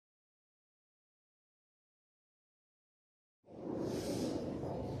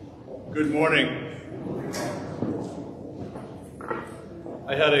Good morning.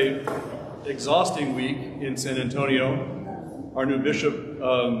 I had an exhausting week in San Antonio. Our new bishop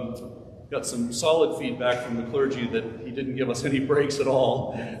got some solid feedback from the clergy that he didn't give us any breaks at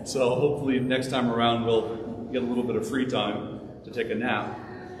all. So hopefully next time around we'll get a little bit of free time to take a nap.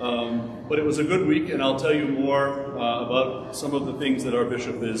 But it was a good week, and I'll tell you more about some of the things that our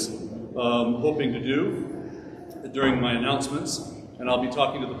bishop is hoping to do during my announcements. And I'll be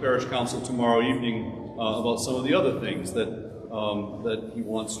talking to the parish council tomorrow evening about some of the other things that he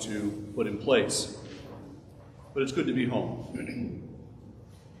wants to put in place. But it's good to be home.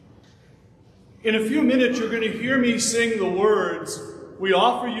 In a few minutes, you're going to hear me sing the words, "We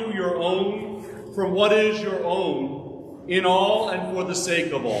offer you your own, from what is your own, in all and for the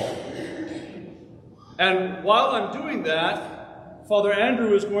sake of all." And while I'm doing that, Father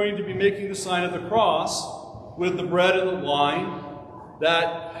Andrew is going to be making the sign of the cross with the bread and the wine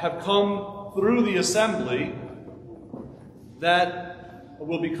that have come through the assembly that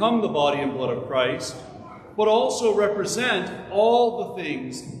will become the body and blood of Christ, but also represent all the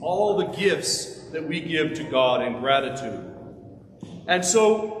things, all the gifts that we give to God in gratitude. And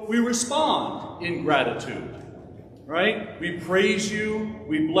so we respond in gratitude, right? We praise you,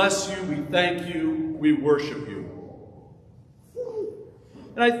 we bless you, we thank you, we worship you.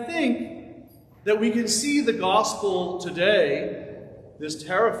 And I think that we can see the gospel today, this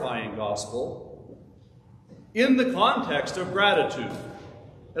terrifying gospel, in the context of gratitude.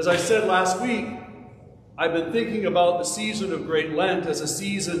 As I said last week, I've been thinking about the season of Great Lent as a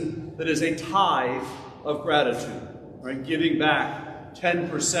season that is a tithe of gratitude, right? Giving back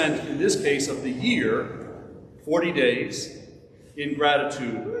 10%, in this case, of the year, 40 days, in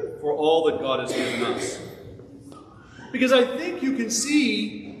gratitude for all that God has given us. Because I think you can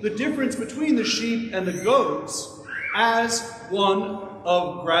see the difference between the sheep and the goats as one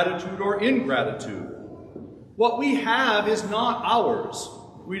of gratitude or ingratitude. What we have is not ours.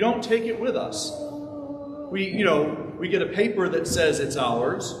 We don't take it with us. We get a paper that says it's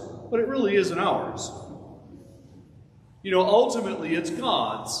ours, but it really isn't ours. Ultimately it's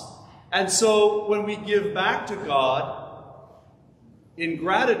God's. And so when we give back to God in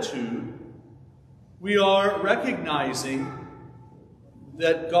gratitude, we are recognizing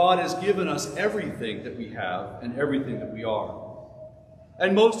that God has given us everything that we have and everything that we are.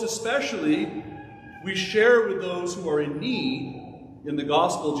 And most especially, we share with those who are in need. In the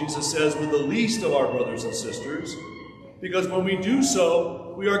gospel, Jesus says, with the least of our brothers and sisters, because when we do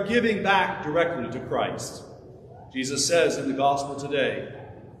so, we are giving back directly to Christ. Jesus says in the gospel today,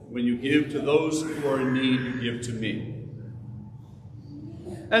 when you give to those who are in need, you give to me.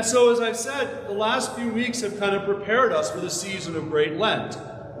 And so, as I said, the last few weeks have kind of prepared us for the season of Great Lent.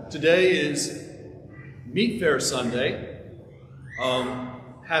 Today is Meatfare Sunday.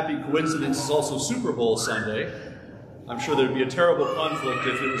 Happy coincidence is also Super Bowl Sunday. I'm sure there'd be a terrible conflict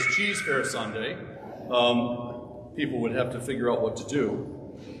if it was Cheese Fair Sunday. People would have to figure out what to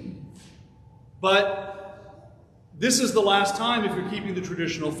do. But this is the last time, if you're keeping the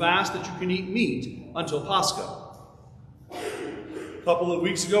traditional fast, that you can eat meat until Pascha. A couple of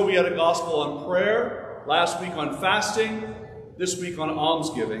weeks ago, we had a gospel on prayer. Last week on fasting. This week on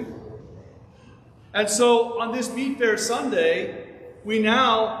almsgiving. And so on this Meatfare Sunday, we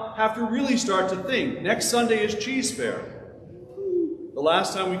now have to really start to think. Next Sunday is Cheese Fair. The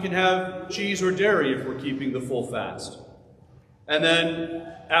last time we can have cheese or dairy if we're keeping the full fast. And then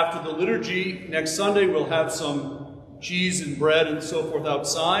after the liturgy, next Sunday we'll have some cheese and bread and so forth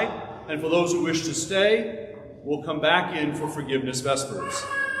outside. And for those who wish to stay, we'll come back in for Forgiveness Vespers.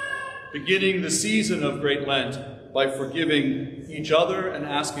 Beginning the season of Great Lent by forgiving each other and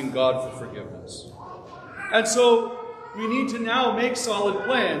asking God for forgiveness. And so we need to now make solid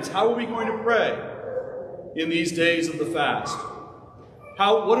plans. How are we going to pray in these days of the fast?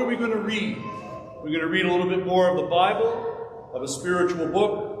 What are we going to read? We're going to read a little bit more of the Bible, of a spiritual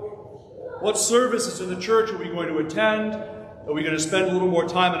book. What services in the church are we going to attend? Are we going to spend a little more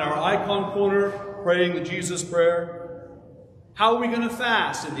time in our icon corner praying the Jesus prayer? How are we going to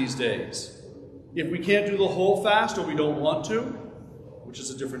fast in these days? If we can't do the whole fast or we don't want to, which is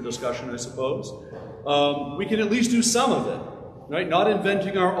a different discussion, I suppose, we can at least do some of it, right? Not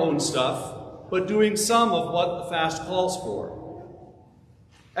inventing our own stuff, but doing some of what the fast calls for.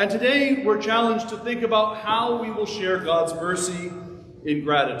 And today we're challenged to think about how we will share God's mercy in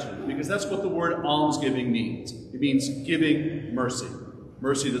gratitude, because that's what the word almsgiving means. It means giving mercy,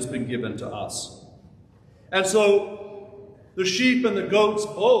 mercy that's been given to us. And so the sheep and the goats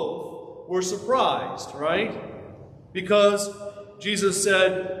both were surprised, right? Because Jesus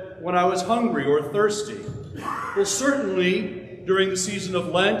said, when I was hungry or thirsty. Well, certainly during the season of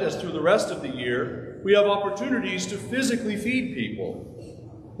Lent, as through the rest of the year, we have opportunities to physically feed people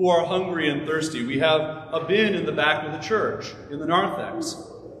who are hungry and thirsty. We have a bin in the back of the church, in the narthex,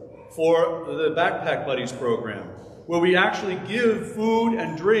 for the Backpack Buddies program, where we actually give food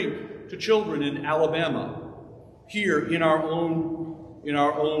and drink to children in Alabama, here in our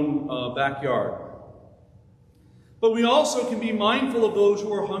own backyard. But we also can be mindful of those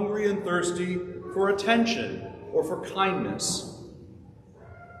who are hungry and thirsty for attention or for kindness.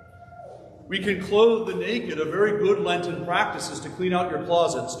 We can clothe the naked. A very good Lenten practice is to clean out your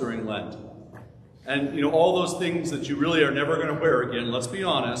closets during Lent. And, all those things that you really are never going to wear again, let's be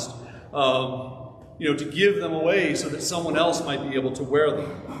honest, to give them away so that someone else might be able to wear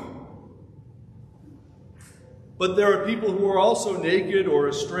them. But there are people who are also naked or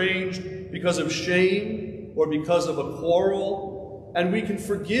estranged because of shame or because of a quarrel, and we can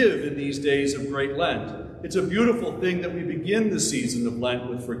forgive in these days of Great Lent. It's a beautiful thing that we begin the season of Lent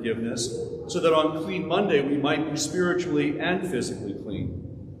with forgiveness, so that on Clean Monday we might be spiritually and physically clean.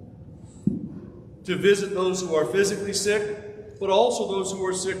 To visit those who are physically sick, but also those who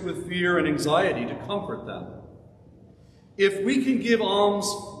are sick with fear and anxiety, to comfort them. If we can give alms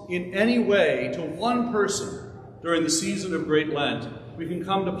in any way to one person during the season of Great Lent, we can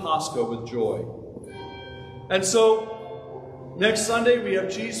come to Pascha with joy. And so, next Sunday we have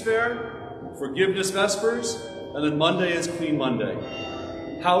Meatfare, Forgiveness Vespers, and then Monday is Clean Monday.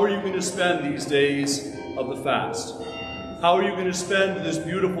 How are you going to spend these days of the fast? How are you going to spend this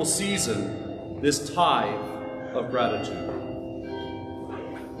beautiful season, this tithe of gratitude?